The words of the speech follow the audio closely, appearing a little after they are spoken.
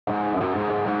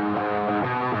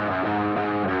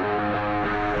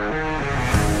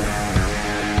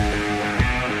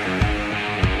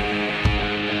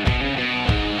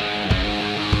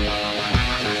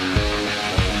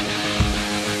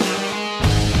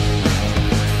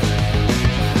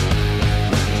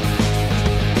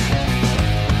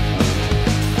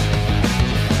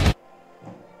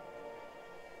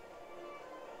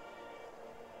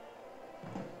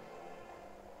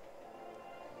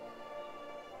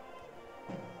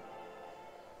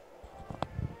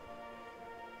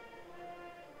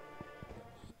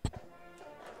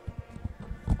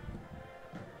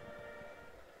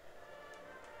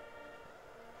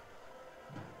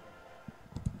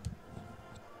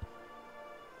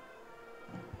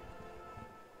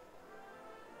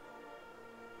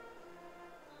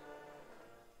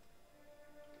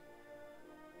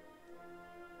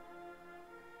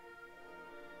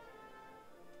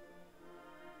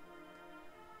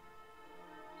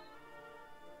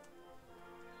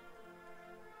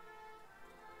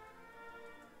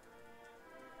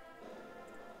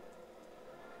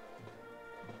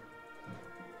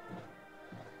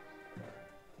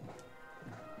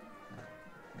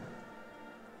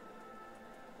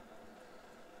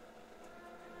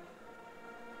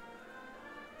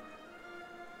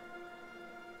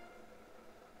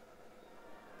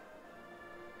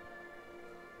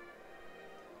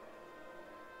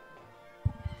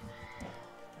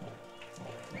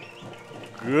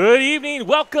Good evening.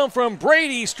 Welcome from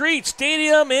Brady St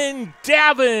Stadium in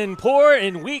Davenport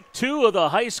in week 2 of the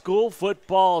high school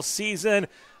football season.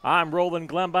 I'm Roland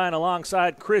Glenbine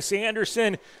alongside Chris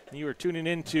Anderson. You are tuning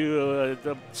into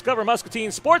the Discover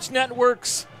Muscatine Sports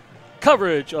Network's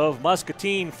coverage of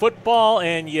Muscatine football,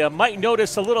 and you might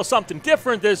notice a little something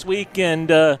different this week. And,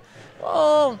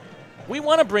 we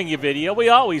want to bring you video. We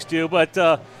always do,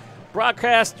 but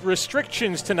broadcast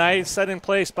restrictions tonight set in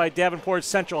place by Davenport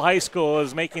Central High School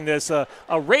is making this a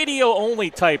radio-only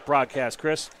type broadcast,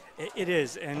 Chris. It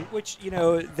is, and which,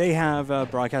 they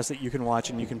have broadcasts that you can watch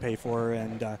and you can pay for,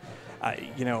 and,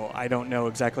 I don't know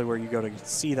exactly where you go to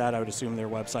see that. I would assume their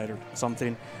website or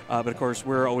something, but of course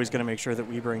we're always going to make sure that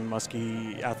we bring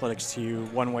Muskie athletics to you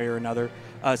one way or another,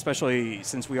 especially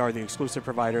since we are the exclusive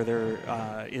provider.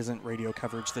 There isn't radio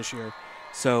coverage this year,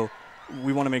 so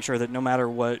we want to make sure that no matter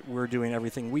what, we're doing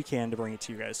everything we can to bring it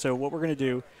to you guys. So what we're going to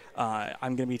do, I'm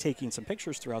going to be taking some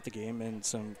pictures throughout the game and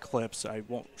some clips. I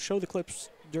won't show the clips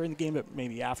during the game, but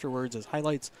maybe afterwards as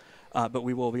highlights, but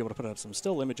we will be able to put up some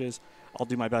still images. I'll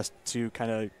do my best to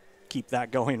kind of keep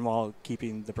that going while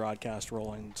keeping the broadcast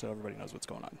rolling so everybody knows what's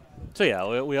going on. So,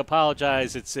 yeah, we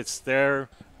apologize. It's their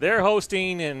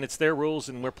hosting, and it's their rules,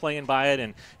 and we're playing by it,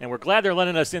 and we're glad they're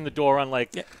letting us in the door,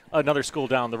 unlike another school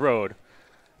down the road.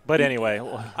 But anyway,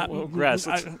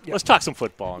 let's talk some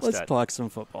football instead. Let's talk some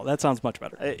football. That sounds much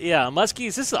better.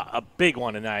 Muskies, this is a big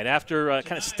one tonight. After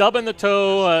kind of stubbing the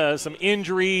toe, some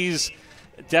injuries,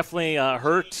 definitely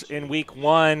hurt in week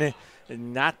 1.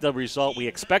 Not the result we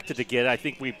expected to get. I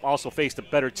think we also faced a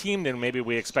better team than maybe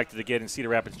we expected to get in Cedar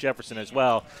Rapids Jefferson as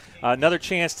well. Another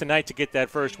chance tonight to get that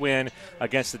first win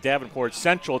against the Davenport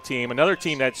Central team, another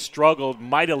team that struggled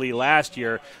mightily last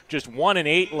year, just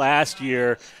 1-8 last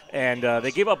year, and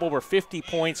they gave up over 50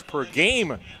 points per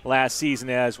game last season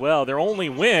as well. Their only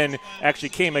win actually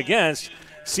came against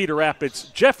Cedar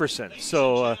Rapids Jefferson.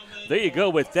 So there you go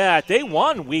with that. They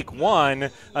won week 1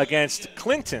 against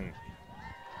Clinton.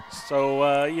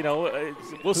 So,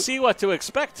 we'll see what to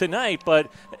expect tonight.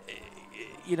 But,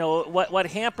 what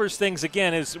hampers things,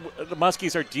 again, is the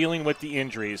Muskies are dealing with the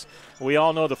injuries. We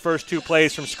all know the first 2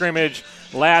 plays from scrimmage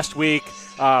last week,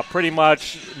 pretty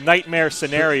much nightmare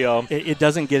scenario. It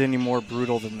doesn't get any more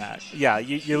brutal than that. Yeah,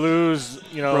 you lose,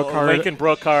 Lincoln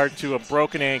Brookhart to a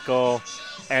broken ankle.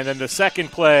 And then the second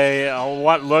play,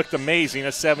 what looked amazing,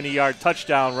 a 70-yard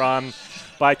touchdown run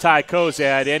by Ty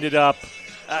Kozad, ended up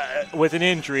with an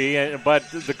injury, but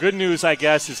the good news, I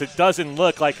guess, is it doesn't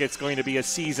look like it's going to be a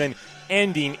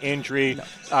season-ending injury.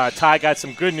 No. Ty got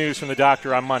some good news from the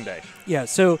doctor on Monday. Yeah,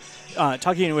 so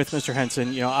talking with Mr.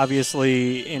 Henson,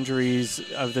 obviously injuries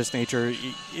of this nature,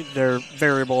 they're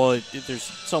variable. There's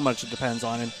so much it depends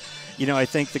on. And, I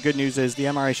think the good news is the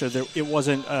MRI showed that it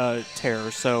wasn't a tear,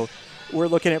 so we're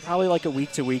looking at probably like a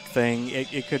week-to-week thing.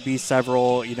 It could be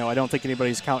several. I don't think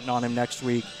anybody's counting on him next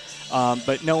week.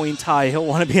 But knowing Ty, he'll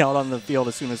want to be out on the field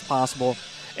as soon as possible.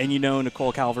 And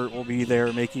Nicole Calvert will be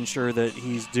there making sure that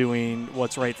he's doing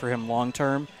what's right for him long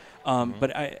term.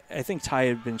 But I think Ty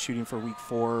had been shooting for week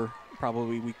 4,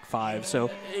 probably week 5. So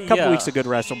a couple weeks of good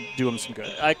rest will do him some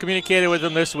good. I communicated with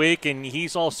him this week, and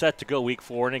he's all set to go week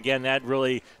 4. And, again, that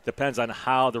really depends on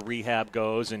how the rehab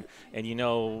goes. And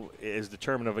as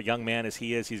determined of a young man as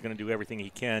he is, he's going to do everything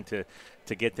he can to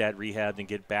get that rehab and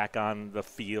get back on the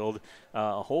field,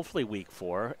 hopefully week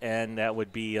 4. And that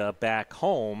would be back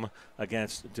home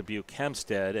against Dubuque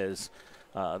Hempstead as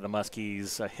the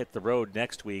Muskies hit the road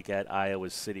next week at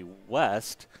Iowa City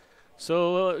West.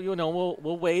 So,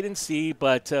 we'll wait and see,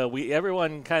 but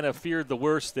everyone kind of feared the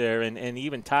worst there, and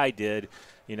even Ty did.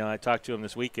 I talked to him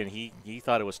this weekend. He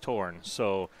thought it was torn.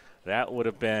 So that would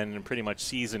have been pretty much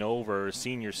season over,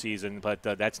 senior season, but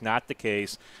that's not the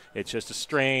case. It's just a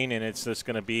strain, and it's just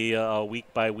going to be a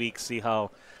week by week, see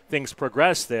how things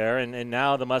progress there. And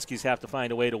now the Muskies have to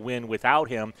find a way to win without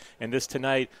him, and this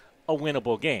tonight, a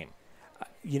winnable game.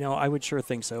 I would sure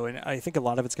think so, and I think a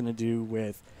lot of it's going to do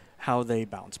with how they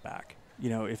bounce back.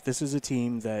 If this is a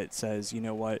team that says,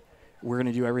 what, we're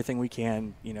going to do everything we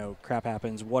can, crap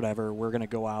happens, whatever, we're going to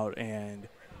go out and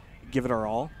give it our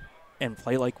all and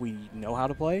play like we know how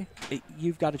to play,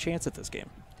 you've got a chance at this game.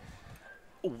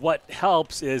 What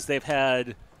helps is they've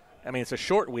had, it's a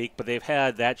short week, but they've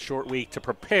had that short week to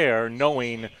prepare,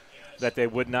 knowing that they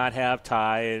would not have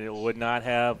Ty and would not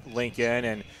have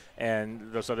Lincoln,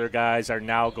 and those other guys are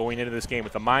now going into this game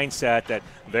with the mindset that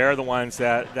they're the ones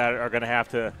that are going to have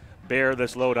to bear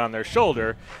this load on their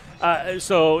shoulder.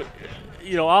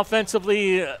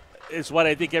 Offensively is what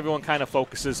I think everyone kind of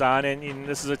focuses on, and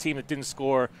this is a team that didn't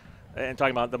score and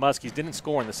talking about the Muskies, didn't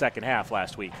score in the second half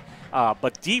last week.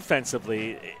 But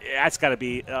defensively, that's got to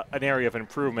be an area of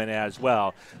improvement as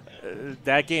well.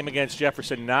 That game against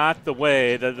Jefferson, not the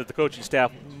way that the coaching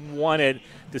staff wanted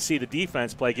to see the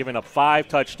defense play, giving up 5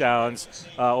 touchdowns,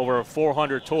 over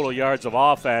 400 total yards of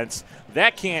offense.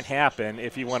 That can't happen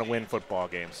if you want to win football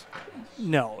games.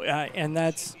 No, and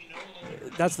that's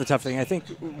the tough thing. I think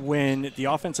when the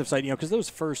offensive side, because those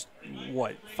first,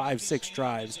 5-6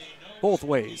 drives, both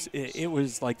ways, it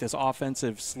was like this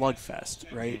offensive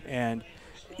slugfest, right? And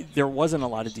there wasn't a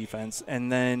lot of defense.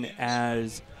 And then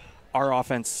as our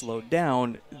offense slowed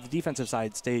down, the defensive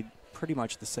side stayed pretty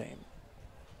much the same.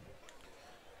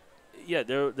 Yeah,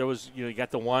 there was, you got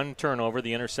the one turnover,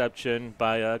 the interception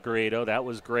by Guerrero. That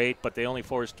was great, but they only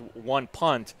forced one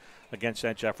punt against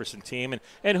that Jefferson team.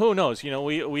 And who knows?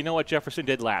 We know what Jefferson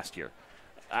did last year.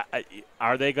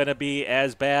 Are they going to be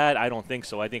as bad? I don't think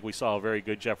so. I think we saw a very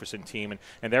good Jefferson team,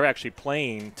 and they're actually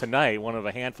playing tonight, one of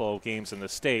a handful of games in the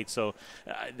state. So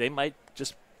they might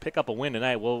just pick up a win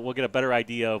tonight. We'll get a better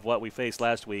idea of what we faced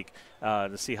last week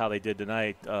to see how they did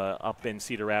tonight up in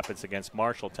Cedar Rapids against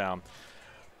Marshalltown.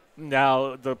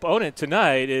 Now, the opponent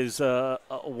tonight is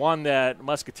one that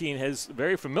Muscatine is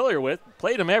very familiar with.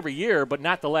 Played them every year, but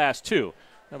not the last two.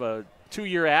 Have a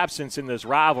 2-year absence in this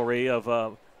rivalry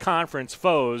of conference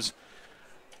foes.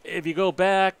 If you go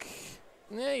back,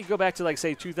 to like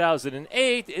say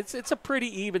 2008. It's a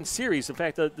pretty even series. In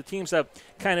fact, the teams have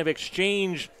kind of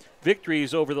exchanged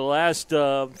victories over the last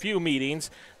few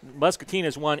meetings. Muscatine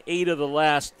has won 8 of the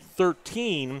last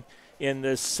 13 in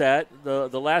this set. The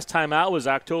last time out was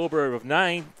October of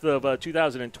 9th of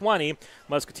 2020.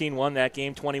 Muscatine won that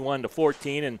game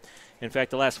 21-14, and in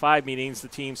fact, the last 5 meetings, the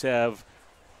teams have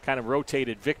kind of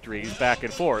rotated victories back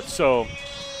and forth. So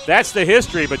that's the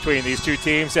history between these two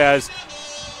teams, as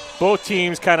both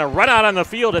teams kind of run out on the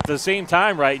field at the same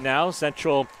time right now.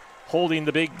 Central holding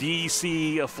the big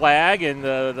DC flag, and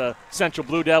the Central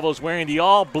Blue Devils wearing the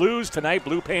all blues tonight,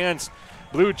 blue pants,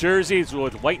 blue jerseys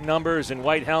with white numbers and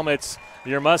white helmets.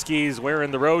 Your Muskies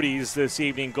wearing the roadies this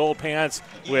evening, gold pants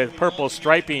with purple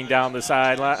striping down the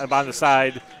side, on the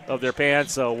side of their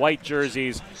pants, white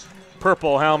jerseys,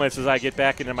 purple helmets, as I get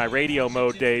back into my radio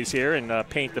mode days here and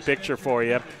paint the picture for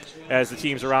you as the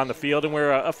teams are on the field. And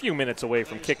we're a few minutes away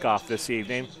from kickoff this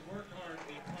evening.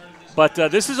 But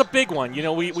this is a big one.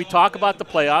 We talk about the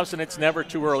playoffs, and it's never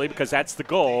too early because that's the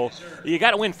goal. You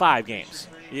got to win 5 games.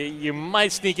 You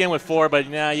might sneak in with 4, but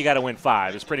now you got to win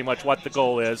 5. It's pretty much what the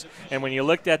goal is. And when you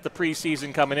looked at the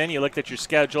preseason coming in, you looked at your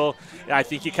schedule, I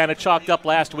think you kind of chalked up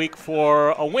last week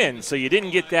for a win. So you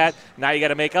didn't get that. Now you got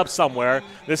to make up somewhere.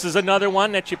 This is another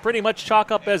one that you pretty much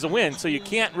chalk up as a win. So you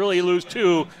can't really lose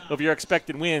 2 of your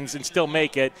expected wins and still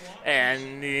make it.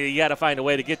 And you got to find a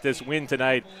way to get this win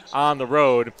tonight on the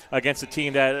road against a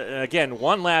team that, again,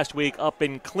 won last week up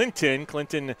in Clinton.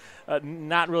 Clinton,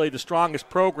 not really the strongest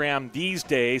program these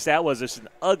days. That was just an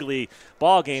ugly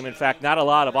ball game. In fact, not a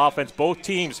lot of offense. Both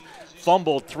teams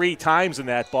fumbled 3 times in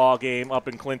that ball game up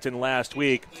in Clinton last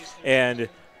week, and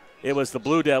it was the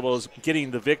Blue Devils getting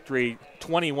the victory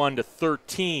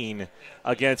 21-13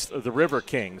 against the River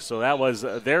Kings. So that was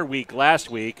their week last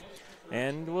week,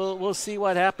 and we'll see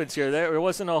what happens here. There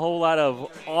wasn't a whole lot of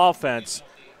offense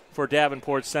for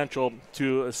Davenport Central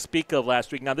to speak of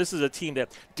last week. Now, this is a team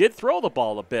that did throw the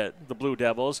ball a bit, the Blue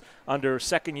Devils, under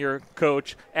second-year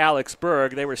coach Alex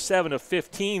Berg. They were 7 of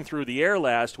 15 through the air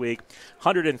last week,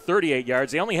 138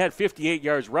 yards. They only had 58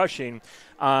 yards rushing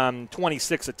on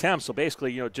 26 attempts, so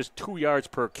basically, just 2 yards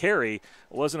per carry. It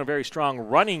wasn't a very strong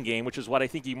running game, which is what I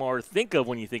think you more think of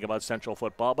when you think about Central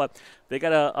football. But they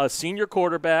got a senior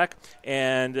quarterback,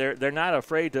 and they're not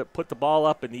afraid to put the ball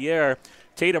up in the air.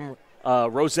 Tatum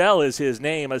Roselle is his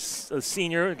name, a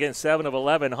senior, again, 7 of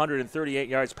 11, 138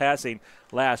 yards passing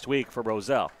last week for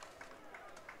Roselle.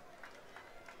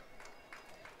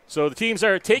 So the teams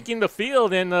are taking the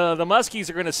field, and the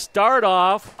Muskies are going to start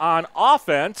off on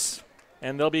offense,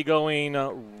 and they'll be going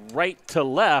right to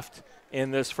left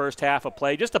in this first half of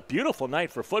play. Just a beautiful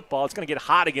night for football. It's going to get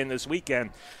hot again this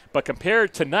weekend, but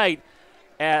compared tonight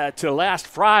to last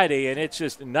Friday, and it's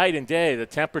just night and day. The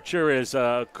temperature is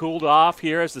cooled off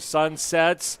here as the sun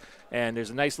sets, and there's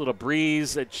a nice little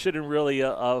breeze. It shouldn't really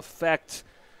affect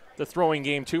the throwing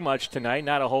game too much tonight.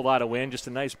 Not a whole lot of wind, just a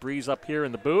nice breeze up here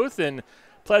in the booth, and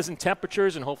pleasant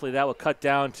temperatures, and hopefully that will cut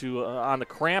down to on the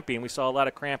cramping. We saw a lot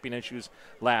of cramping issues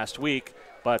last week,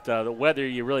 but the weather,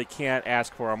 you really can't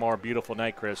ask for a more beautiful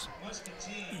night, Chris.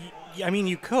 I mean,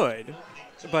 you could,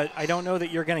 but I don't know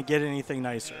that you're going to get anything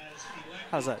nicer.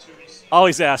 How's that?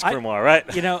 Always ask for more, right?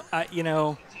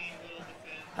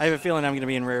 I have a feeling I'm going to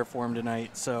be in rare form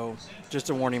tonight, so just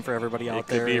a warning for everybody out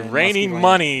there. It could be raining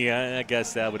money. I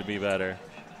guess that would be better.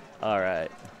 All right.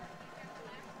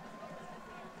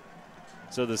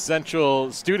 So the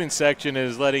Central student section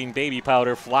is letting baby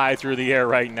powder fly through the air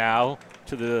right now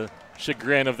to the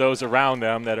chagrin of those around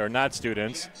them that are not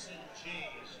students.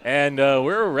 And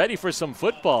we're ready for some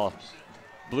football.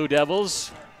 Blue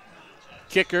Devils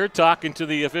kicker talking to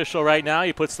the official right now.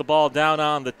 He puts the ball down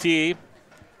on the tee.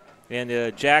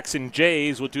 And Jackson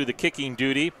Jays will do the kicking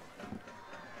duty.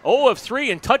 0 of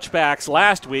 3 in touchbacks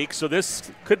last week, so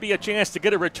this could be a chance to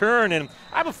get a return. And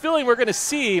I have a feeling we're going to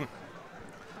see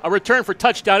a return for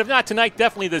touchdown. If not tonight,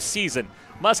 definitely this season.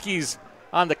 Muskie's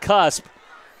on the cusp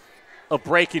of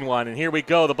breaking one. And here we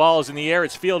go. The ball is in the air.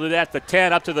 It's fielded at the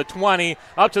 10, up to the 20,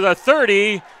 up to the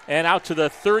 30, and out to the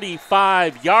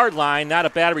 35-yard line. Not a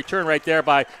bad return right there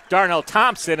by Darnell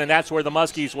Thompson, and that's where the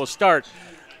Muskies will start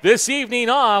this evening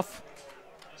off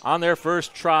on their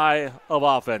first try of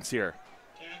offense here.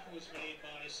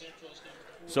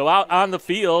 So out on the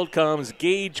field comes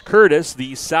Gage Curtis,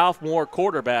 the sophomore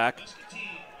quarterback.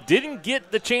 Didn't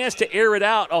get the chance to air it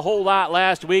out a whole lot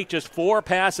last week. Just 4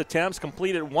 pass attempts,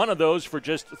 completed one of those for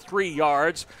just 3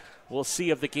 yards. We'll see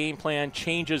if the game plan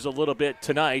changes a little bit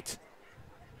tonight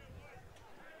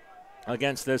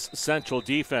against this Central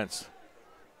defense.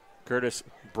 Curtis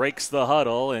breaks the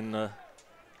huddle, and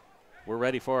we're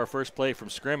ready for our first play from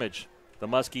scrimmage. The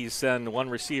Muskies send one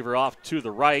receiver off to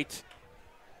the right,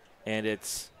 and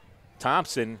it's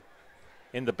Thompson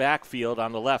in the backfield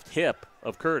on the left hip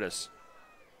of Curtis.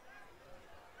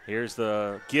 Here's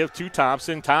the give to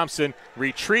Thompson. Thompson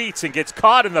retreats and gets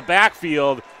caught in the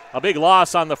backfield. A big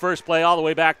loss on the first play all the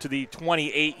way back to the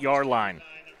 28-yard line.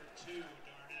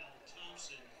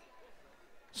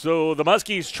 So the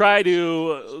Muskies try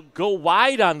to go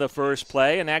wide on the first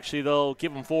play, and actually they'll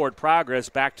give them forward progress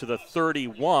back to the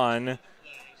 31.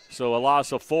 So a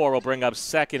loss of 4 will bring up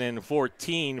 2nd and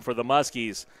 14 for the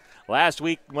Muskies. Last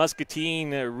week,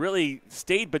 Muscatine really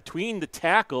stayed between the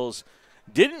tackles,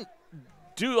 didn't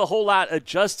do a whole lot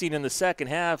adjusting in the second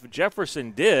half.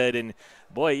 Jefferson did, and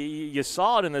boy, you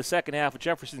saw it in the second half.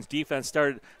 Jefferson's defense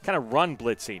started kind of run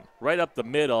blitzing right up the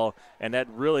middle, and that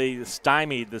really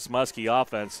stymied this Muskie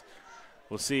offense.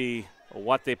 We'll see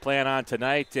what they plan on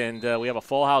tonight, and we have a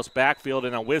full house backfield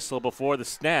and a whistle before the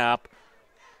snap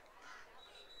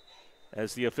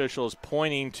as the official is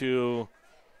pointing to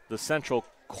the Central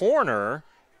corner.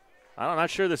 I'm not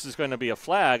sure this is going to be a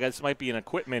flag. This might be an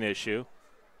equipment issue.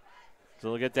 So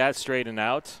we'll get that straightened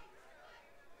out.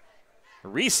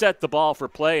 Reset the ball for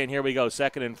play, and here we go,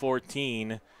 2nd and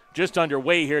 14. Just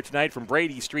underway here tonight from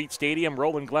Brady St Stadium.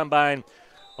 Roland Glenbine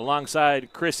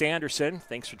alongside Chris Anderson.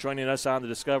 Thanks for joining us on the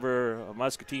Discover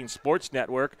Muscatine Sports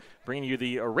Network, bringing you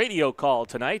the radio call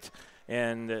tonight.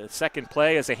 And the second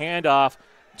play is a handoff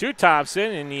to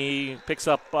Thompson, and he picks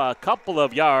up a couple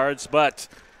of yards, but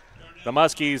the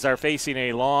Muskies are facing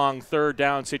a long 3rd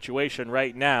down situation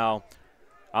right now.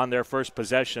 On their first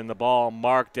possession, the ball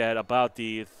marked at about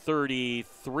the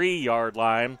 33-yard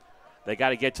line. They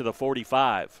got to get to the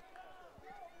 45.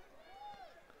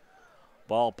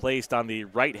 Ball placed on the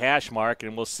right hash mark,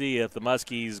 and we'll see if the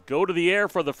Muskies go to the air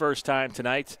for the first time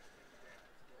tonight.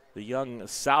 The young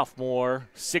sophomore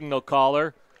signal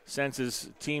caller sends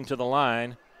his team to the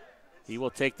line. He will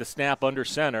take the snap under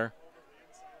center.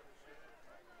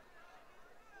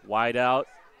 Wide out,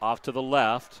 off to the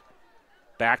left.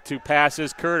 Back to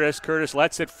passes, Curtis. Curtis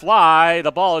lets it fly.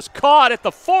 The ball is caught at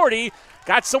the 40.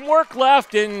 Got some work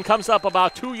left and comes up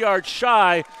about 2 yards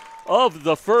shy of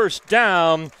the first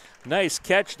down. Nice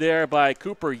catch there by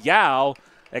Cooper Yao,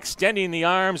 extending the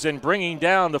arms and bringing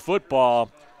down the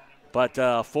football. But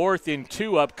 4th and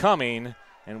 2 upcoming,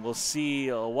 and we'll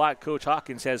see what Coach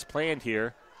Hawkins has planned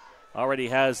here. Already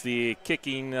has the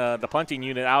the punting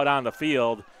unit out on the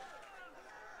field.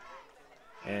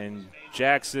 And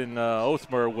Jackson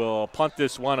Othmer will punt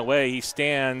this one away. He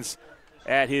stands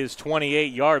at his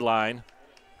 28-yard line.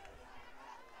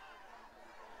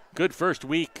 Good first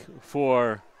week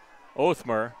for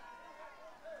Othmer.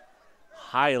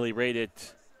 Highly rated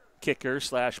kicker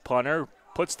 / punter.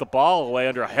 Puts the ball away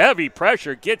under heavy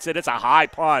pressure. Gets it. It's a high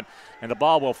punt. And the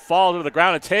ball will fall to the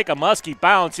ground and take a Muskie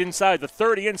bounce inside the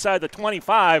 30, inside the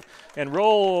 25, and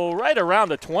roll right around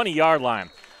the 20-yard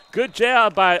line. Good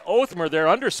job by Othmer there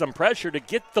under some pressure to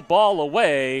get the ball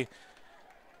away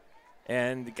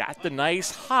and got the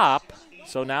nice hop.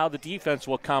 So now the defense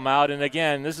will come out. And,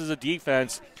 again, this is a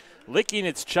defense licking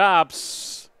its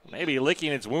chops, maybe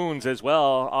licking its wounds as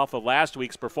well off of last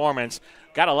week's performance.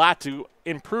 Got a lot to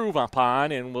improve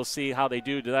upon, and we'll see how they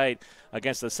do tonight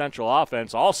against the Central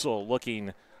offense, also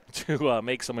looking to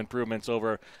make some improvements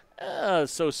over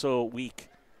so-so week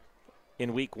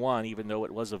in week one, even though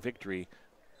it was a victory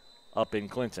up in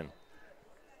Clinton.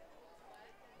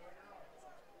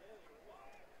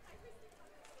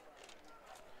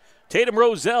 Tatum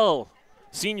Roselle,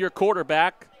 senior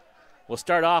quarterback, will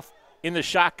start off in the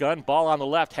shotgun. Ball on the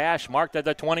left hash, marked at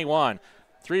the 21.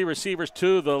 3 receivers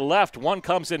to the left. One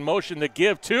comes in motion to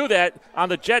give to that on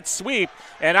the jet sweep.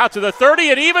 And out to the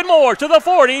 30 and even more to the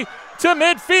 40 to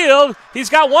midfield. He's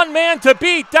got one man to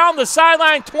beat down the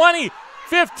sideline. 20,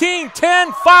 15,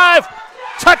 10, 5.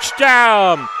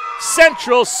 Touchdown.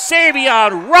 Central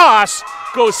Savion Ross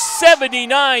goes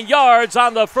 79 yards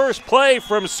on the first play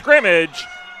from scrimmage.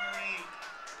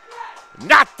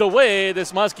 Not the way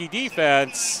this Muskie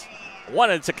defense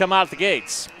wanted to come out the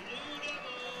gates.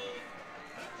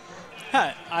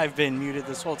 I've been muted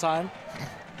this whole time.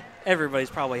 Everybody's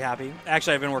probably happy.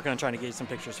 Actually, I've been working on trying to get some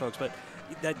pictures, folks, but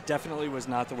that definitely was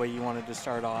not the way you wanted to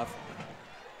start off.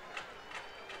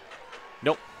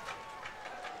 Nope.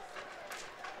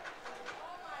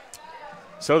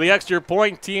 So the extra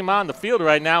point team on the field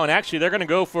right now, and actually they're going to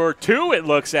go for 2, it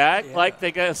looks at. Yeah. Like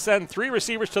they're going to send 3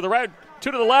 receivers to the right,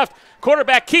 2 to the left.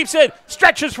 Quarterback keeps it,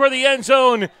 stretches for the end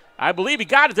zone. I believe he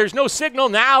got it. There's no signal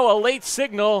now, a late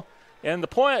signal. And the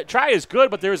point try is good,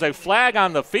 but there's a flag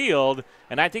on the field,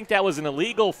 and I think that was an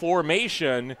illegal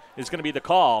formation is going to be the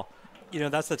call. You know,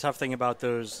 that's the tough thing about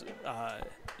those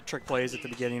trick plays at the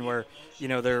beginning where, you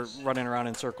know, they're running around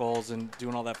in circles and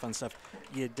doing all that fun stuff.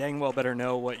 You dang well better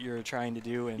know what you're trying to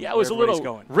do and yeah, it was a little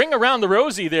going. Ring around the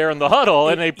rosy there in the huddle,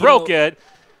 and they broke it.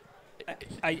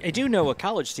 I do know a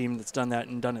college team that's done that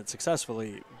and done it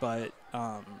successfully, but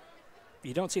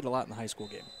you don't see it a lot in the high school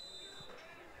game.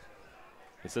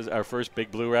 This is our first Big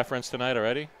Blue reference tonight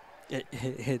already? It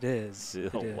is.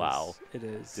 Oh, it is. Wow. It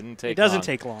is. It doesn't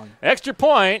take long. Extra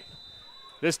point.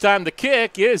 This time the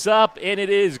kick is up, and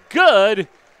it is good.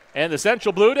 And the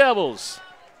Central Blue Devils,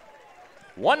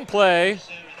 one play,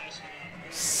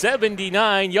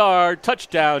 79-yard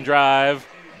touchdown drive,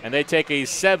 and they take a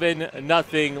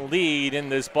 7-0 lead in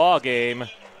this ball game.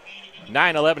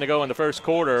 9:11 to go in the first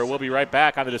quarter. We'll be right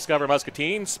back on the Discover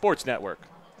Muscatine Sports Network.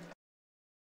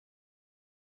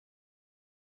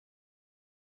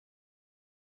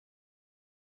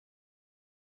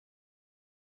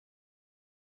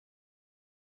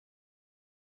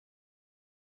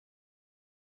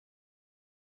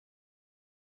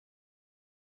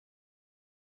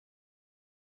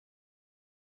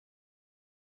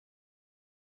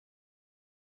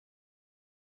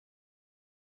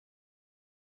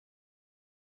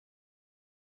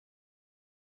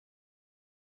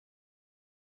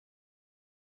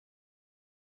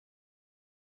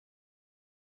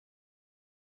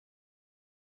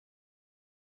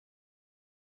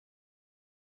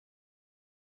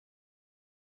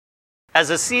 As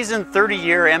a seasoned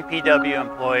 30-year MPW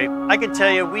employee, I can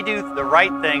tell you we do the right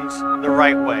things the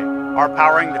right way. Our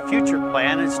Powering the Future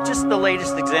plan is just the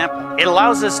latest example. It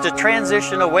allows us to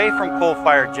transition away from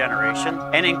coal-fired generation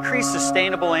and increase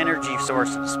sustainable energy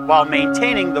sources while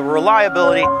maintaining the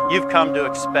reliability you've come to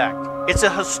expect. It's a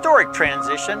historic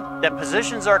transition that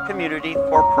positions our community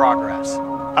for progress.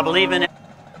 I believe in it.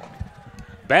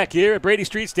 Back here at Brady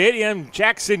St Stadium,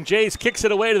 Jackson Jays kicks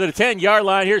it away to the 10-yard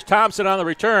line. Here's Thompson on the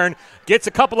return. Gets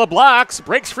a couple of blocks,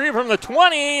 breaks free from the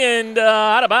 20 and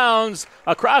out of bounds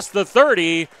across the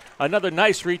 30. Another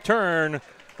nice return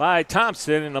by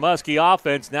Thompson, and the Muskie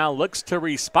offense now looks to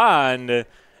respond.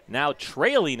 Now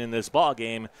trailing in this ball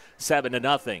game,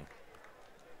 7-0.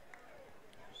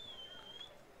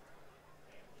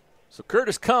 So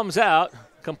Curtis comes out,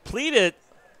 completed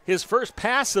his first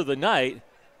pass of the night.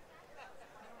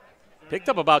 Picked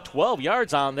up about 12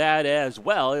 yards on that as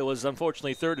well. It was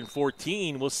unfortunately 3rd and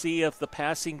 14. We'll see if the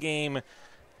passing game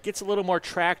gets a little more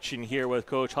traction here with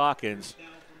Coach Hawkins.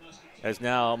 As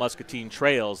now Muscatine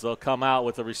trails. They'll come out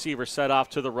with the receiver set off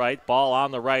to the right, ball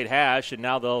on the right hash, and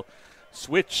now they'll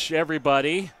switch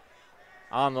everybody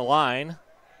on the line.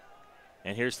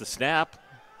 And here's the snap.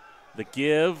 The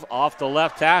give off the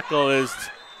left tackle is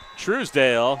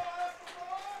Truesdale.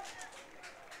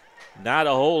 Not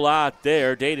a whole lot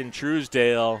there. Dayton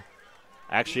Truesdale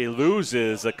actually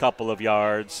loses a couple of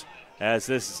yards as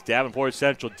this Davenport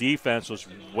Central defense was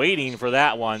waiting for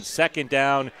that one. 2nd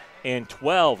down and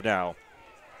 12 now.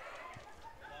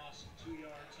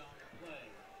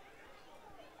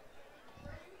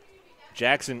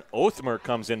 Jackson Othmer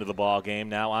comes into the ball game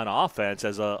now on offense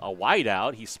as a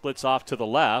wideout. He splits off to the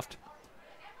left.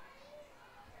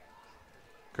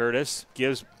 Curtis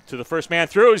gives to the first man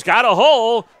through. He's got a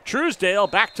hole. Truesdale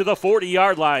back to the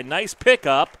 40-yard line. Nice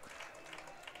pickup.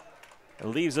 It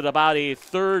leaves it about a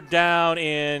third down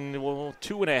in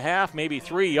 2.5, maybe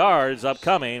 3 yards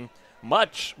upcoming.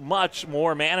 Much, much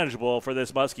more manageable for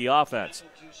this Muskie offense.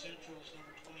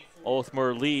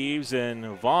 Othmer leaves,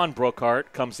 and Vaughn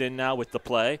Brookhart comes in now with the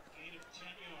play.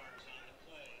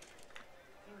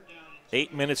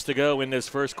 8 minutes to go in this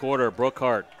first quarter.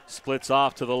 Brookhart splits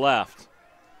off to the left.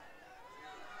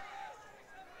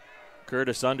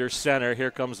 Curtis under center.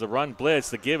 Here comes the run blitz.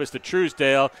 The give is to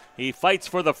Truesdale. He fights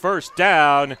for the first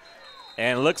down,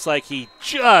 and it looks like he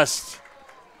just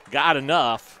got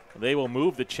enough. They will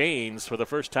move the chains for the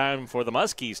first time for the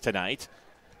Muskies tonight.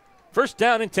 First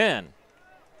down and 10.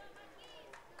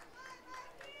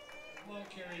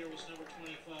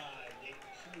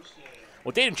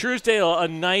 Well, Dayton Truesdale, a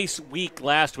nice week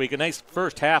last week, a nice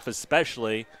first half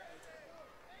especially.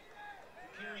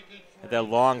 Had that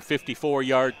long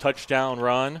 54-yard touchdown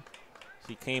run.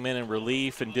 He came in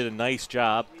relief and did a nice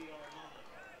job.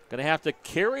 Going to have to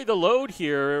carry the load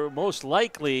here most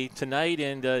likely tonight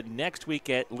and next week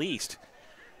at least.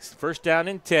 First down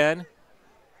and 10.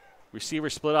 Receiver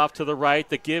split off to the right.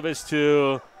 The give is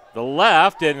to the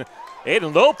left, and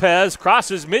Aiden Lopez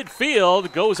crosses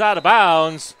midfield, goes out of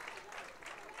bounds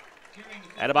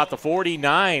at about the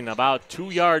 49, about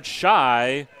 2 yards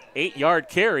shy, 8-yard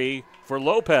carry for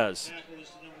Lopez.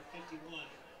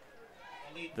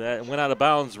 That went out of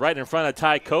bounds right in front of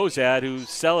Ty Kozad, who's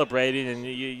celebrating,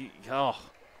 and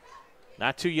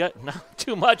not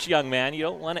too much, young man. You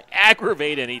don't want to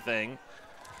aggravate anything.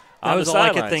 That was all I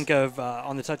could think of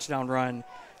on the touchdown run.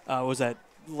 Was that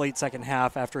late second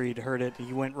half after he'd heard it?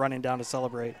 He went running down to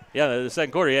celebrate. Yeah, the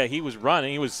second quarter. Yeah, he was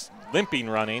running. He was limping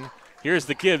running. Here's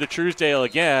the give to Truesdale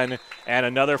again, and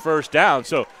another first down.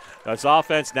 So this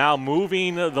offense now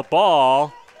moving the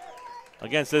ball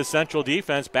against this Central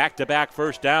defense. Back-to-back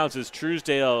first downs as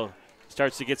Truesdale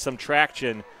starts to get some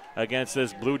traction against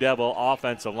this Blue Devil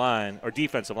offensive line, or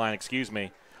defensive line, excuse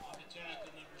me.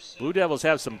 Blue Devils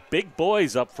have some big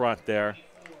boys up front there,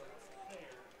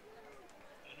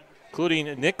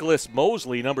 including Nicholas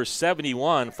Mosley, number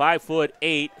 71,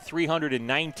 5'8",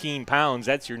 319 pounds.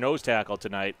 That's your nose tackle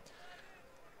tonight.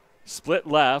 Split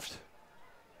left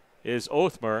is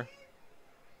Othmer.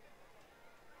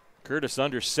 Curtis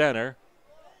under center.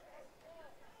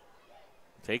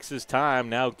 Takes his time,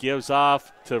 now gives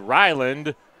off to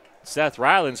Ryland. Seth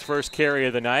Ryland's first carry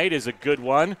of the night is a good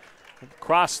one.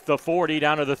 Across the 40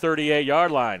 down to the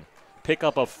 38-yard line.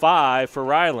 Pickup of 5 for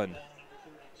Ryland.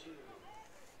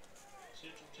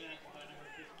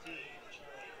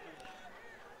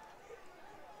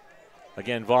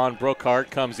 Again, Vaughn Brookhart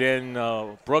comes in.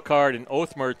 Brookhart and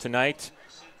Othmer tonight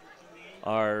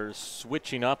are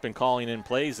switching up and calling in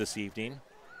plays this evening.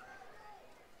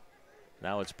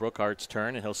 Now it's Brookhart's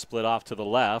turn, and he'll split off to the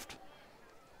left.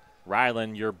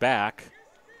 Ryland, you're back.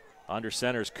 Under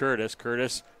center's Curtis.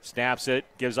 Curtis snaps it,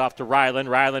 gives off to Ryland.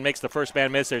 Ryland makes the first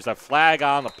man miss. There's a flag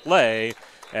on the play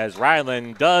as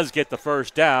Ryland does get the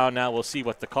first down. Now we'll see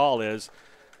what the call is.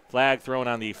 Flag thrown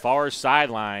on the far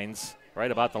sidelines,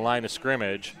 right about the line of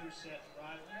scrimmage.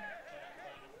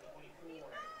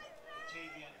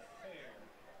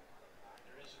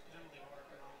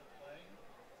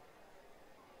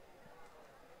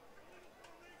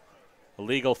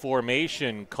 Illegal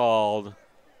formation called.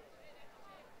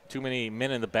 Too many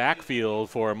men in the backfield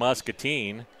for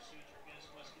Muscatine.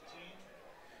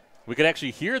 We could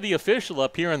actually hear the official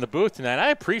up here in the booth tonight. I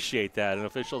appreciate that, an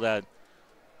official that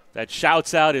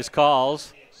shouts out his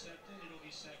calls.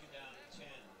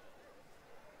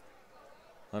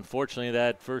 Unfortunately,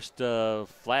 that first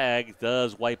flag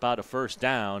does wipe out a first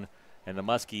down, and the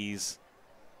Muskies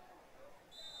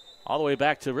all the way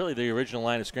back to really the original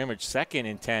line of scrimmage. 2nd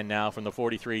and 10 now from the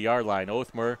 43-yard line.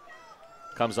 Othmer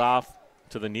comes off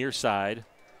to the near side.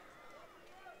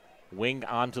 Wing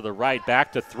on to the right,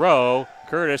 back to throw.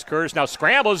 Curtis now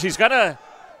scrambles. He's going to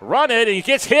run it, and he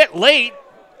gets hit late.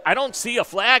 I don't see a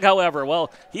flag, however.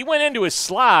 Well, he went into his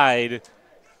slide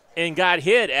and got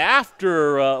hit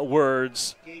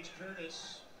afterwards.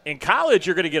 In college,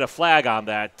 you're going to get a flag on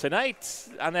that. Tonight,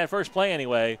 on that first play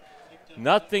anyway,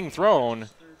 nothing thrown,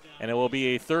 and it will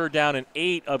be a 3rd down and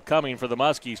 8 upcoming for the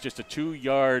Muskies. Just a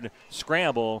 2-yard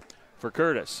scramble for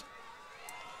Curtis.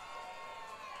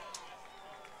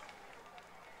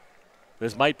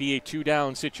 This might be a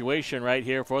 2-down situation right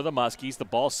here for the Muskies. The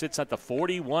ball sits at the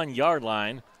 41-yard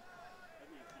line.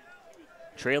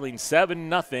 Trailing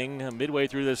 7-0 midway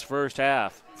through this first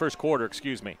quarter,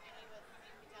 excuse me.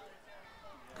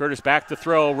 Curtis back to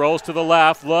throw, rolls to the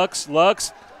left, looks,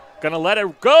 gonna let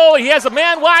it go. He has a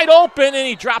man wide open, and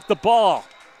he dropped the ball.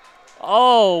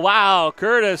 Oh, wow,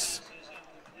 Curtis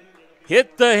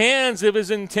hit the hands of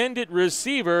his intended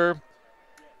receiver,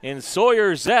 And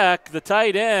Sawyer Zek, the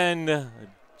tight end,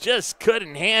 just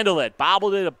couldn't handle it.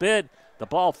 Bobbled it a bit. The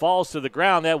ball falls to the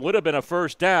ground. That would have been a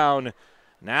first down.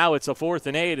 Now it's a 4th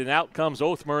and 8, and out comes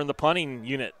Othmer in the punting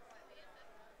unit.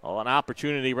 Oh, an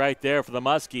opportunity right there for the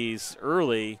Muskies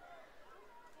early.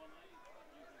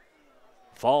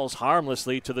 Falls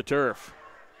harmlessly to the turf.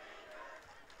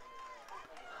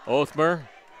 Othmer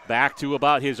back to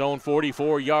about his own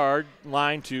 44-yard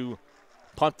line to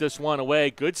punt this one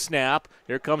away. Good snap.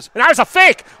 Here comes, and there's a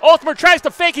fake. Othmer tries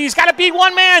to fake it. He's got to beat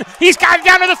one man. He's got it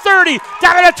down to the 30,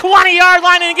 down to the 20-yard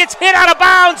line, and he gets hit out of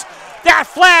bounds. That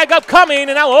flag upcoming,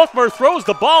 and now Othmer throws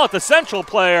the ball at the Central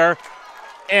player,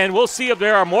 and we'll see if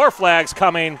there are more flags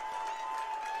coming.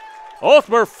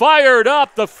 Othmer fired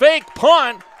up the fake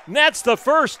punt, and that's the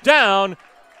first down.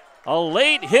 A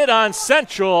late hit on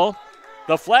Central.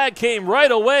 The flag came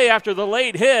right away after the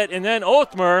late hit, and then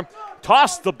Othmer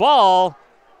tossed the ball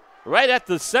right at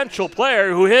the Central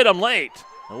player who hit him late.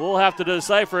 And we'll have to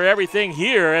decipher everything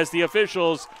here as the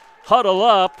officials huddle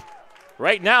up.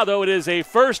 Right now, though, it is a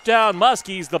first down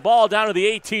Muskies, the ball down to the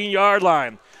 18-yard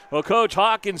line. Well, Coach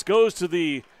Hawkins goes to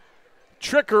the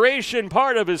trickeration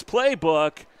part of his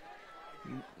playbook,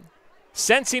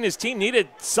 sensing his team needed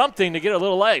something to get a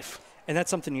little life. And that's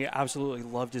something you absolutely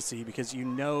love to see because you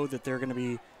know that they're going to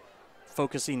be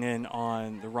focusing in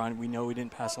on the run. We know we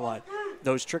didn't pass a lot.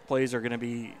 Those trick plays are going to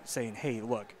be saying, hey,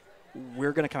 look,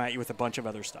 we're going to come at you with a bunch of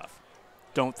other stuff.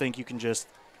 Don't think you can just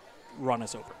run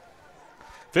us over.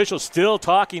 Officials still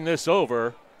talking this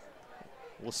over.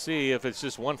 We'll see if it's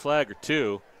just one flag or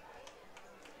two.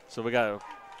 So we got a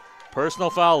personal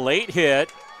foul, late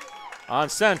hit on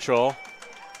Central,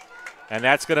 and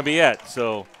that's going to be it.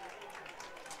 So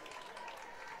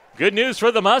good news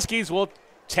for the Muskies. We'll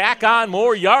tack on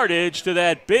more yardage to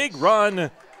that big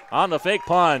run on the fake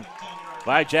punt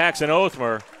by Jackson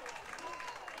Othmer.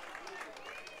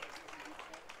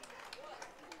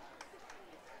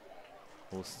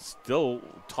 We're still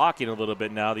talking a little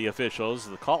bit now, the officials.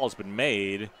 The call has been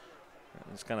made.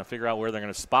 Just kind of figure out where they're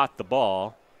going to spot the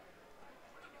ball.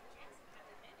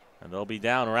 And they'll be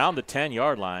down around the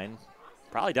 10-yard line,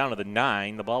 probably down to the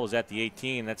 9. The ball was at the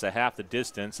 18. That's a half the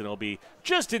distance, and it'll be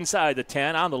just inside the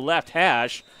 10 on the left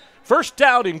hash. First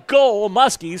down and goal,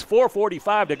 Muskies,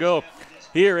 4:45 to go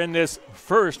here in this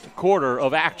first quarter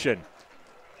of action.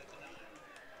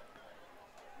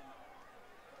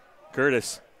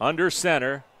 Curtis under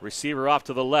center, receiver off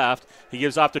to the left. He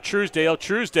gives off to Truesdale.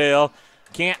 Truesdale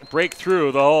can't break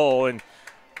through the hole and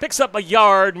picks up a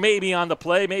yard maybe on the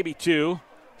play, maybe two.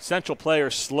 Central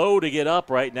player slow to get up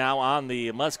right now on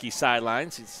the Muskie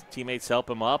sidelines. His teammates help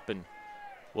him up, and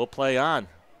we'll play on.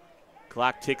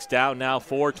 Clock ticks down now,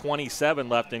 4:27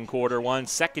 left in quarter one.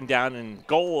 Second down and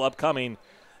goal upcoming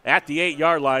at the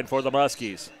 8-yard line for the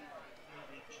Muskies.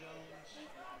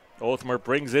 Othmer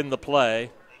brings in the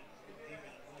play.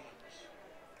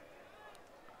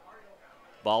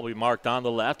 Ball will be marked on the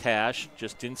left hash,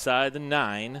 just inside the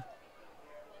 9.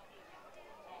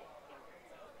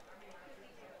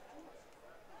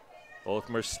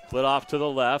 Othmer split off to the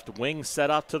left, wing set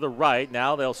off to the right.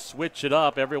 Now they'll switch it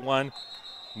up. Everyone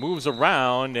moves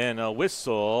around, and a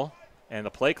whistle, and the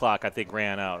play clock, I think,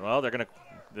 ran out. Well,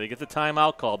 they get the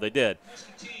timeout called. They did.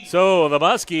 So the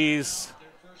Muskies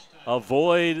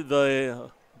avoid the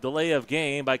delay of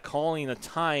game by calling a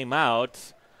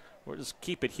timeout. We'll just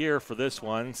keep it here for this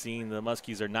one, seeing the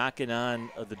Muskies are knocking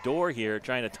on the door here,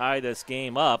 trying to tie this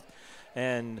game up.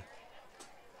 And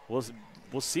we'll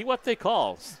see what they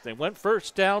call. They went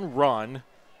first down run.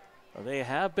 They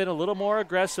have been a little more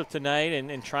aggressive tonight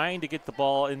and trying to get the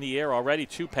ball in the air already.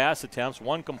 2 pass attempts,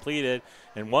 1 completed,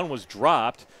 and 1 was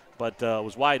dropped, but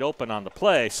was wide open on the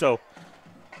play. So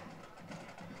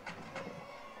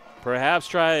perhaps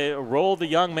try to roll the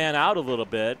young man out a little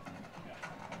bit.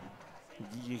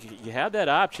 You have that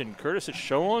option. Curtis has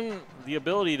shown the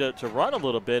ability to run a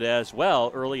little bit as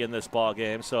well early in this ball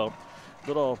game. So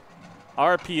little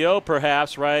RPO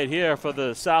perhaps right here for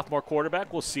the sophomore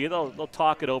quarterback. We'll see. They'll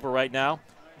talk it over right now.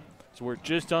 So we're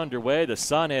just underway. The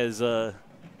sun has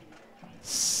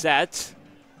set.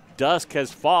 Dusk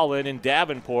has fallen in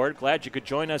Davenport. Glad you could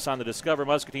join us on the Discover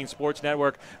Muscatine Sports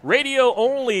Network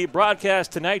radio-only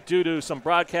broadcast tonight due to some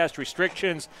broadcast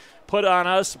restrictions put on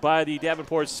us by the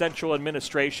Davenport Central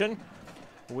Administration.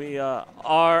 We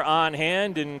are on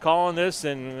hand and calling this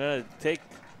and take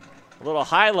a little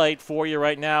highlight for you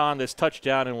right now on this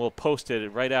touchdown, and we'll post it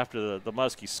right after the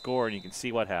Muskies score, and you can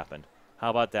see what happened.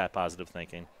 How about that positive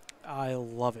thinking? I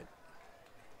love it.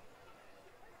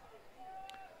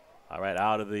 All right,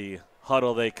 out of the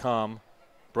huddle they come.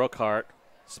 Brookhart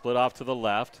split off to the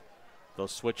left. They'll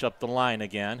switch up the line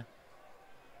again.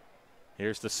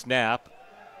 Here's the snap.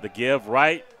 The give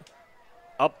right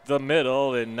up the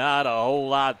middle, and not a whole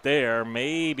lot there.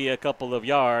 Maybe a couple of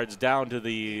yards down to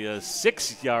the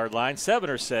 6-yard line, 7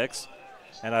 or 6.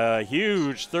 And a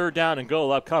huge 3rd down and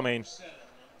goal upcoming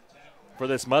for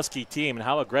this Muskie team. And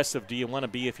how aggressive do you want to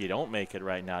be if you don't make it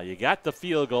right now? You got the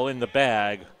field goal in the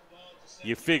bag.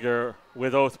 You figure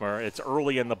with Othmer, it's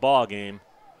early in the ball game.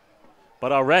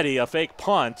 But already a fake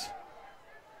punt.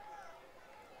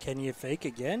 Can you fake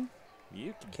again?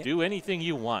 You can do anything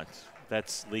you want.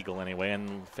 That's legal anyway,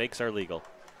 and fakes are legal.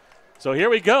 So here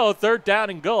we go, 3rd down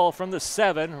and goal from the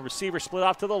 7. Receiver split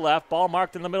off to the left. Ball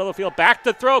marked in the middle of the field. Back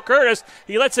to throw, Curtis.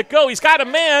 He lets it go. He's got a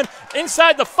man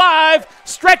inside the 5,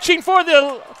 stretching for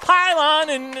the pylon,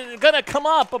 and going to come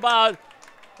up about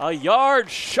a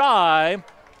yard shy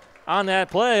on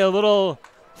that play. A little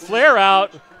flare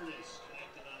out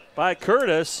by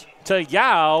Curtis to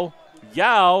Yao.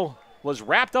 Yao was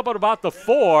wrapped up at about the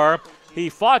 4. He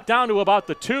fought down to about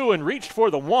the 2 and reached for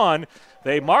the 1.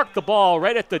 They marked the ball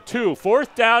right at the 2.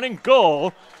 4th down and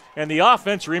goal, and the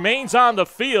offense remains on the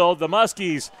field. The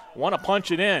Muskies want to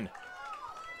punch it in.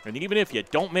 And even if you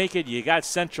don't make it, you got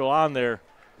Central on their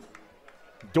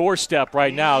doorstep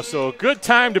right now, so a good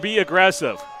time to be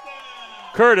aggressive.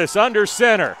 Curtis under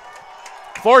center.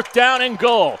 4th down and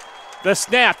goal. The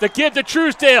snap, the give to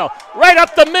Truesdale. Right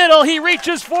up the middle, he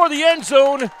reaches for the end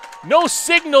zone. No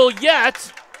signal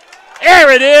yet.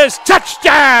 There it is,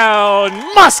 touchdown,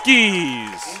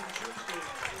 Muskies.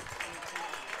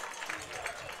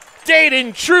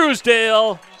 Dayton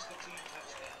Truesdale,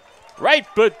 right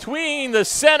between the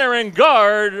center and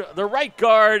guard, the right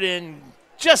guard, and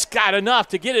just got enough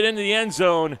to get it into the end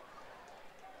zone.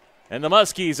 And the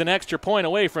Muskies an extra point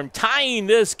away from tying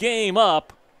this game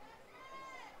up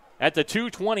at the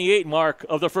 2:28 mark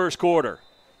of the first quarter.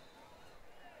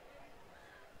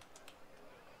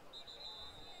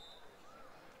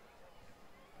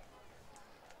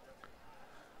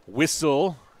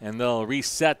 Whistle, and they'll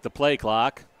reset the play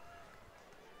clock.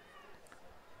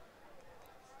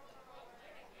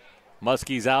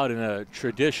 Muskies out in a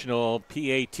traditional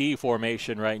PAT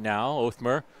formation right now.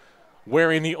 Othmer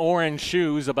wearing the orange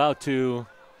shoes, about to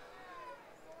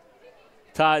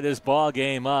tie this ball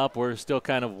game up. We're still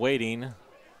kind of waiting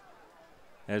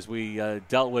as we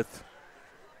dealt with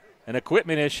an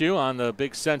equipment issue on the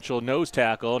big Central nose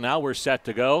tackle. Now we're set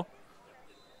to go.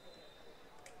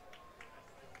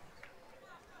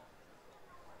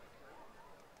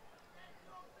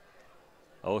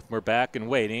 Othmer back and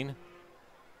waiting.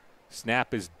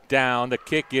 Snap is down. The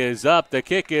kick is up. The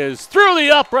kick is through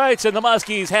the uprights, and the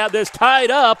Muskies have this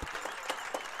tied up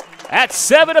at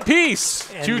 7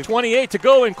 apiece. 2:28 to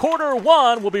go in quarter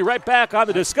one. We'll be right back on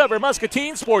the Discover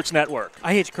Muscatine Sports Network.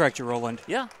 I hate to correct you, Roland.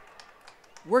 Yeah.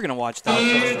 We're going to watch that.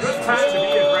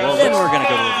 Well, then we're going to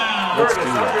go to the Let's do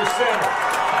that.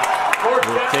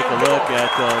 We'll take a look at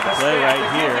the play right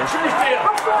here.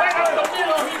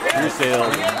 Truesdale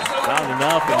found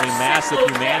enough in the massive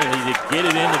humanity to get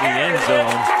it into the end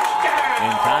zone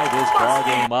and tie this ball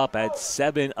game up at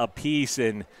 7 apiece.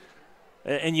 And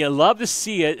you love to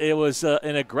see it. It was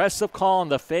an aggressive call on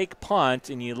the fake punt,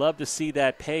 and you love to see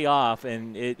that pay off,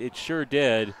 and it sure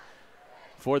did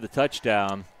for the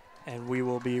touchdown. And we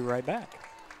will be right back.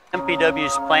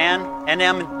 MPW's plan, and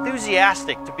I'm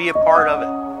enthusiastic to be a part of it.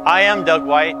 I am Doug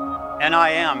White, and I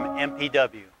am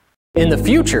MPW. In the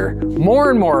future,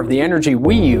 more and more of the energy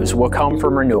we use will come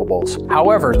from renewables.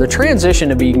 However, the transition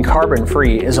to being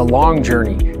carbon-free is a long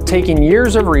journey, taking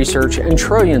years of research and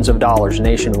trillions of dollars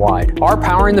nationwide. Our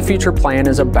Powering the Future plan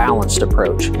is a balanced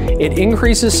approach. It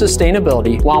increases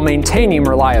sustainability while maintaining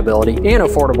reliability and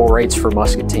affordable rates for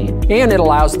Muscatine. And it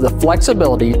allows the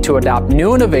flexibility to adopt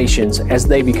new innovations as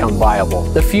they become viable.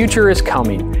 The future is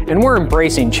coming, and we're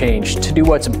embracing change to do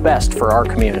what's best for our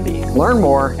community. Learn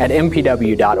more at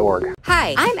mpw.org.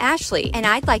 Hi, I'm Ashley, and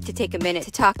I'd like to take a minute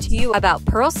to talk to you about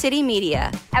Pearl City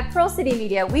Media. At Pearl City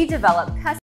Media, we develop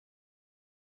custom.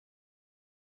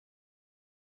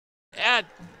 At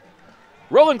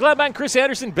Roland Gladbach and Chris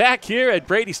Anderson back here at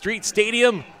Brady St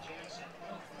Stadium.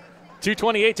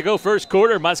 2:28 to go first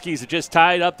quarter. Muskies have just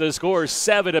tied up the score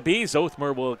 7 apiece.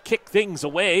 Othmer will kick things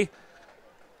away.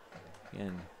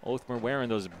 And Othmer wearing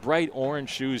those bright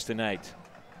orange shoes tonight.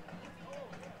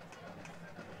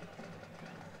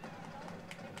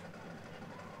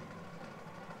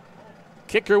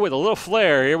 Kicker with a little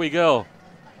flair. Here we go.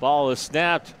 Ball is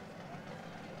snapped.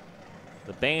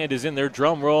 The band is in their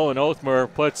drum roll, and Othmer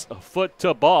puts a foot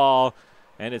to ball,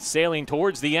 and it's sailing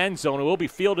towards the end zone. It will be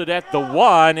fielded at the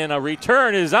 1, and a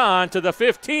return is on to the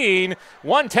 15.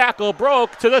 One tackle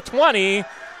broke to the 20,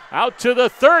 out to the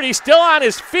 30, still on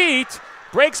his feet.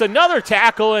 breaks another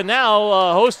tackle, and now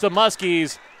a host of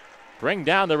Muskies bring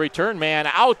down the return man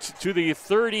out to the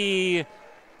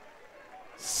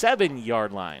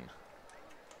 37-yard line.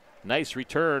 Nice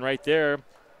return right there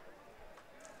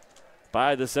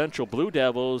by the Central Blue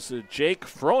Devils. Jake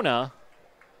Frona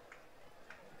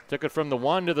took it from the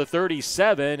 1 to the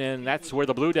 37, and that's where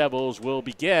the Blue Devils will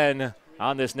begin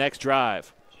on this next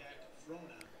drive.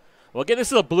 Well, again,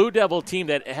 this is a Blue Devil team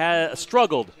that has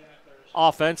struggled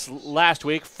offense last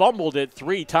week, fumbled it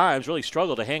 3 times, really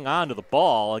struggled to hang on to the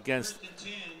ball against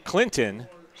Clinton.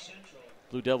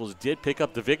 Blue Devils did pick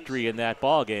up the victory in that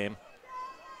ball game,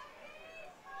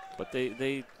 but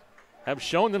they have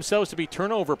shown themselves to be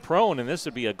turnover prone, and this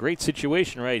would be a great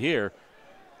situation right here.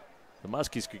 The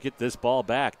Muskies could get this ball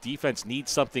back. Defense needs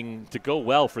something to go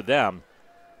well for them.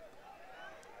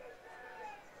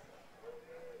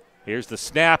 Here's the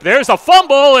snap. There's a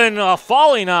fumble, and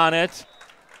falling on it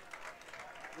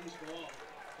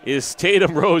is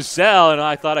Tatum Roselle, and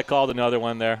I thought I called another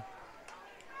one there.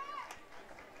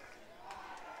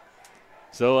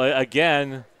 So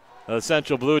again, the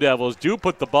Central Blue Devils do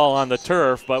put the ball on the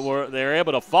turf, but they're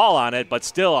able to fall on it, but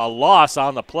still a loss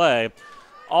on the play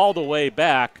all the way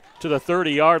back to the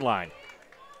 30-yard line.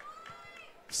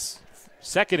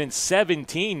 2nd and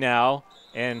 17 now,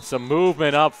 and some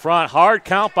movement up front. Hard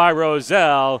count by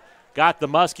Roselle. Got the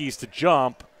Muskies to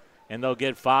jump, and they'll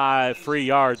get 5 free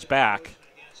yards back.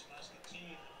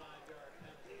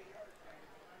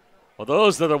 Well,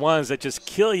 those are the ones that just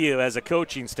kill you as a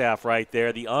coaching staff right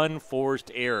there, the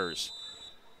unforced errors.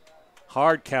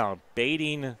 Hard count,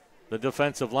 baiting the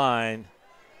defensive line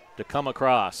to come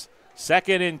across.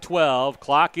 2nd and 12,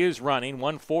 clock is running,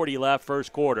 1:40 left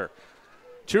first quarter.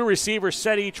 2 receivers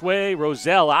set each way.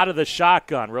 Roselle out of the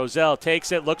shotgun. Roselle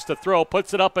takes it, looks to throw,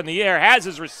 puts it up in the air, has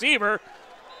his receiver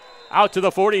out to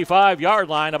the 45-yard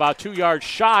line, about 2 yards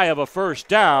shy of a first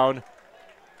down.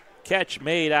 Catch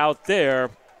made out there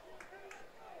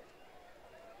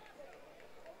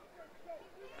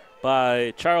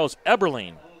by Charles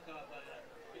Eberling.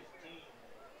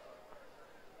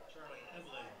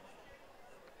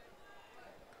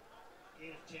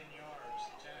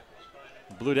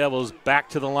 Blue Devils back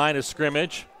to the line of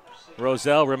scrimmage.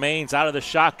 Roselle remains out of the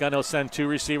shotgun. He'll send 2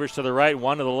 receivers to the right,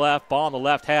 1 to the left. Ball on the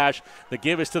left hash. The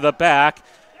give is to the back.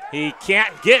 He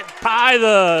can't get by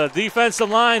the defensive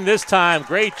line this time.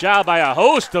 Great job by a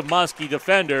host of Muskie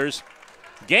defenders.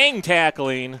 Gang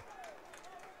tackling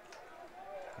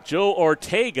Joe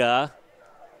Ortega.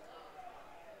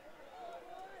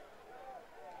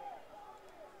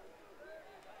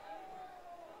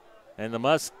 And the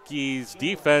Muskies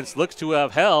defense looks to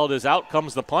have held as out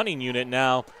comes the punting unit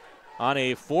now on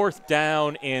a 4th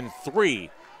down and 3.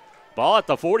 Ball at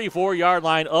the 44-yard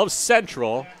line of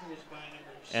Central.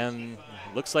 And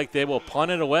looks like they will punt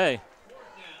it away.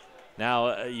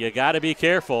 Now, you got to be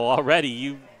careful already.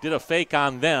 You did a fake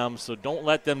on them, so don't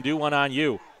let them do one on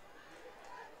you.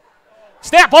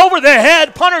 Snap over the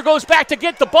head. Punter goes back to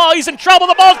get the ball. He's in trouble.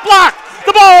 The ball's blocked.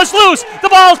 The ball is loose. The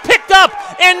ball is picked up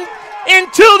and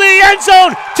into the end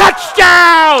zone.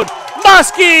 Touchdown,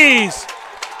 Muskies.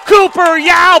 Cooper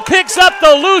Yao picks up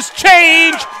the loose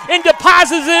change and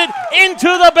deposits it into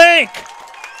the bank.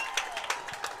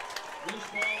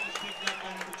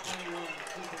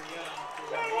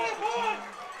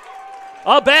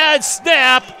 A bad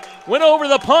snap went over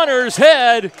the punter's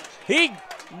head. He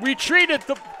retreated,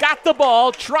 got the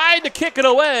ball, tried to kick it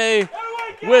away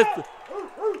with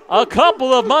a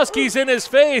couple of Muskies in his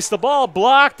face. The ball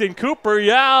blocked, and Cooper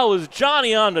Yao was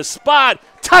Johnny on the spot.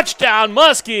 Touchdown,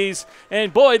 Muskies.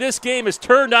 And, boy, this game is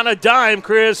turned on a dime,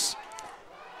 Chris.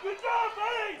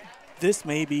 This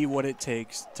may be what it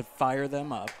takes to fire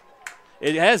them up.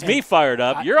 It has me fired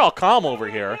up. You're all calm over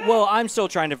here. Well, I'm still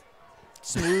trying to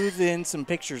smooth in some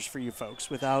pictures for you folks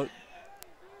without.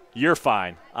 You're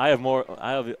fine. I have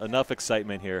enough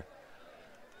excitement here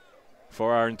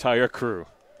for our entire crew.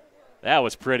 That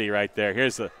was pretty right there.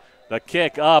 Here's the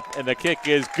kick up, and the kick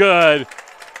is good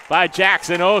by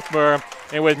Jackson Othmer.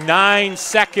 And with 9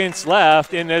 seconds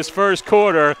left in this first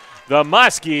quarter, the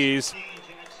Muskies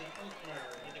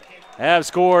have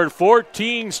scored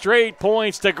 14 straight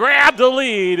points to grab the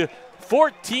lead,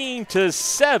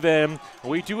 14-7.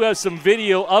 We do have some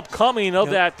video upcoming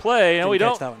of that play, and we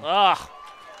don't.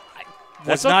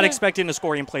 Was not expecting a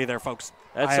scoring play there, folks.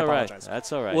 That's all right.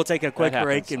 That's all right. We'll take a quick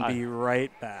break and be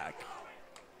right back.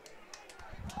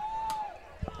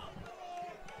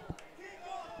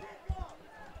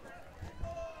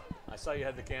 I saw you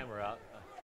had the camera out.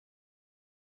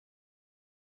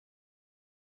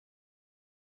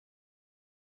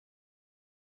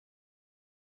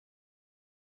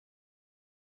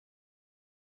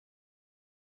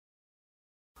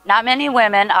 Not many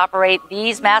women operate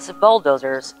these massive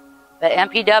bulldozers, but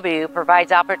MPW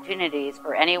provides opportunities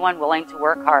for anyone willing to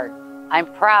work hard.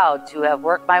 I'm proud to have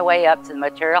worked my way up to the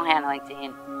material handling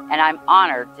team, and I'm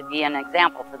honored to be an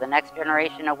example for the next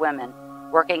generation of women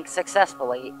working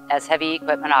successfully as heavy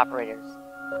equipment operators.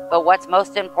 But what's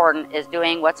most important is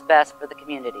doing what's best for the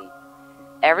community.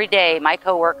 Every day, my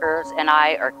coworkers and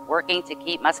I are working to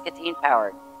keep Muscatine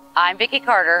powered. I'm Vicki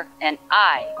Carter, and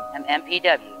I am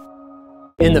MPW.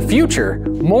 In the future,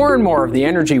 more and more of the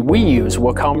energy we use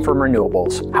will come from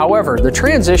renewables. However, the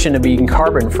transition to being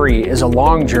carbon-free is a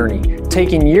long journey,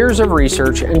 taking years of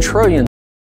research and trillions.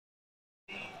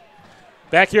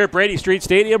 Back here at Brady St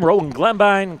Stadium, Roland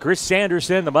Glenbine, Chris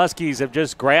Sanderson, the Muskies have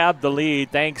just grabbed the lead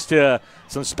thanks to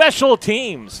some special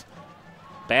teams.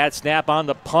 Bad snap on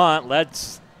the punt led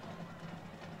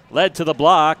to the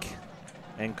block,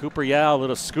 and Cooper Yao, a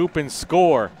little scoop and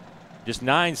score. Just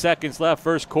 9 seconds left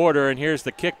first quarter, and here's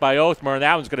the kick by Othmer, and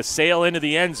that one's going to sail into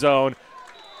the end zone,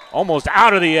 almost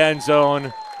out of the end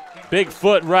zone. Big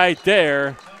foot right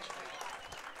there.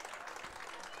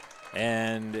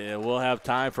 And we'll have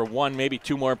time for one, maybe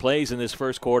two more plays in this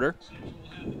first quarter.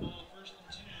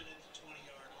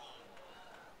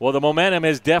 Well, the momentum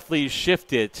has definitely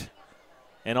shifted,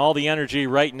 and all the energy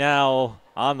right now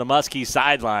on the Muskie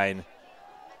sideline.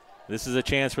 This is a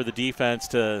chance for the defense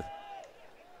to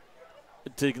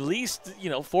at least,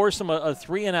 force them a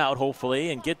 3-and-out,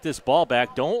 hopefully, and get this ball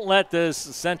back. Don't let this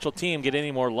Central team get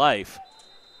any more life.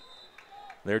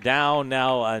 They're down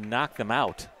now, knock them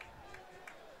out.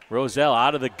 Roselle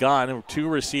out of the gun, two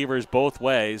receivers both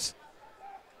ways.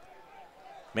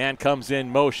 Man comes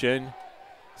in motion.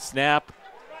 Snap.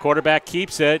 Quarterback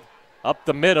keeps it. Up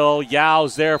the middle.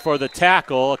 Yao's there for the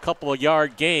tackle. A couple of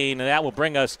yard gain, and that will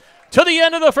bring us to the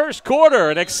end of the first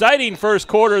quarter. An exciting first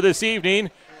quarter this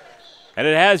evening. And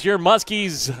it has your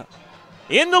Muskies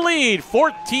in the lead,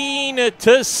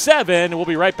 14-7. We'll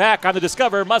be right back on the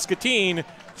Discover Muscatine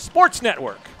Sports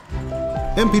Network.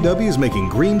 MPW is making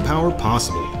green power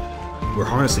possible. We're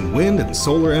harnessing wind and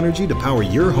solar energy to power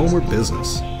your home or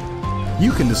business.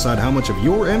 You can decide how much of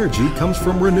your energy comes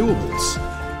from renewables.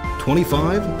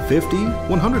 25, 50,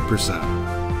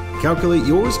 100%. Calculate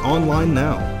yours online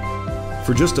now.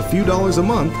 For just a few dollars a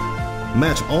month,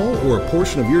 match all or a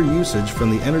portion of your usage from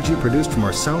the energy produced from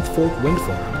our South Fork Wind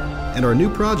Farm and our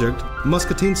new project,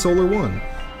 Muscatine Solar One.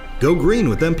 Go green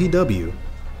with MPW.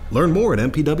 Learn more at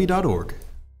mpw.org.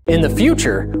 In the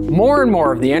future, more and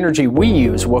more of the energy we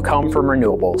use will come from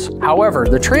renewables. However,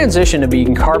 the transition to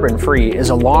being carbon-free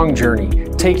is a long journey,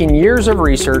 taking years of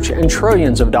research and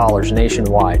trillions of dollars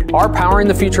nationwide. Our Powering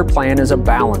the Future plan is a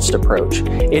balanced approach.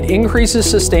 It increases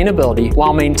sustainability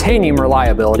while maintaining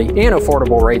reliability and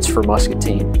affordable rates for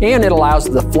Muscatine. And it allows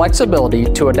the flexibility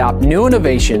to adopt new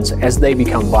innovations as they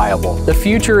become viable. The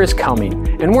future is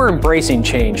coming, and we're embracing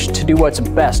change to do what's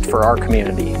best for our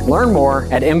community. Learn more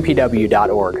at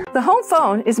mpw.org. The home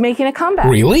phone is making a comeback.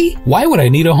 Really? Why would I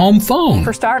need a home phone?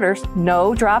 For starters,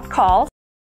 no dropped calls.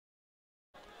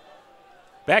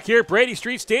 Back here at Brady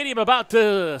St Stadium, about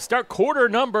to start quarter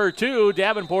number 2.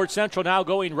 Davenport Central now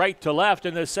going right to left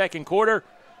in the second quarter.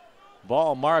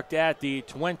 Ball marked at the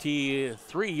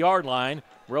 23-yard line.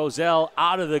 Roselle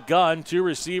out of the gun. Two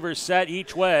receivers set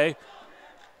each way.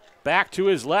 Back to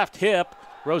his left hip.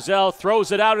 Roselle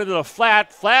throws it out into the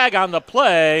flat. Flag on the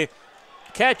play.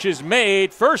 Catch is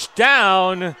made. First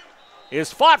down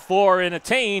is fought for and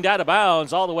attained out of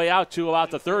bounds all the way out to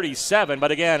about the 37.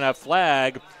 But again, a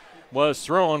flag was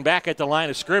thrown back at the line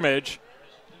of scrimmage.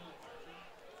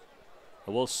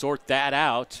 We'll sort that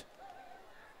out.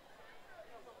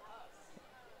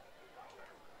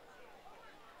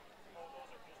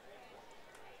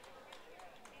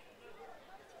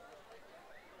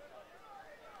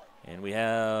 And we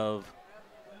have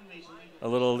a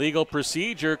little legal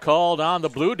procedure called on the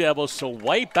Blue Devils to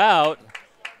wipe out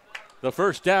the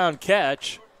first down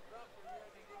catch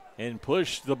and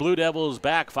push the Blue Devils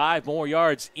back 5 more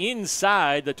yards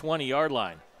inside the 20-yard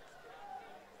line.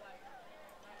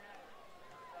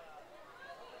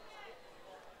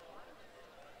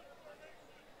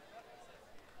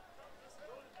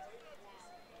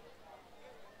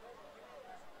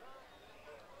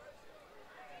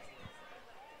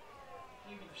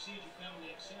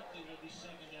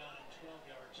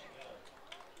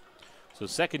 So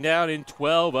second down and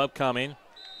 12 upcoming.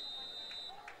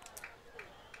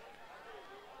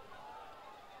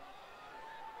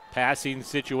 Passing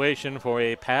situation for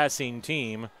a passing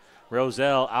team.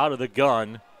 Roselle out of the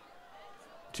gun.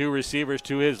 Two receivers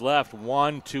to his left,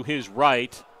 one to his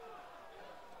right.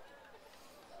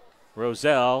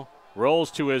 Roselle rolls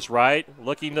to his right,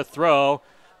 looking to throw.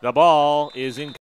 The ball is in.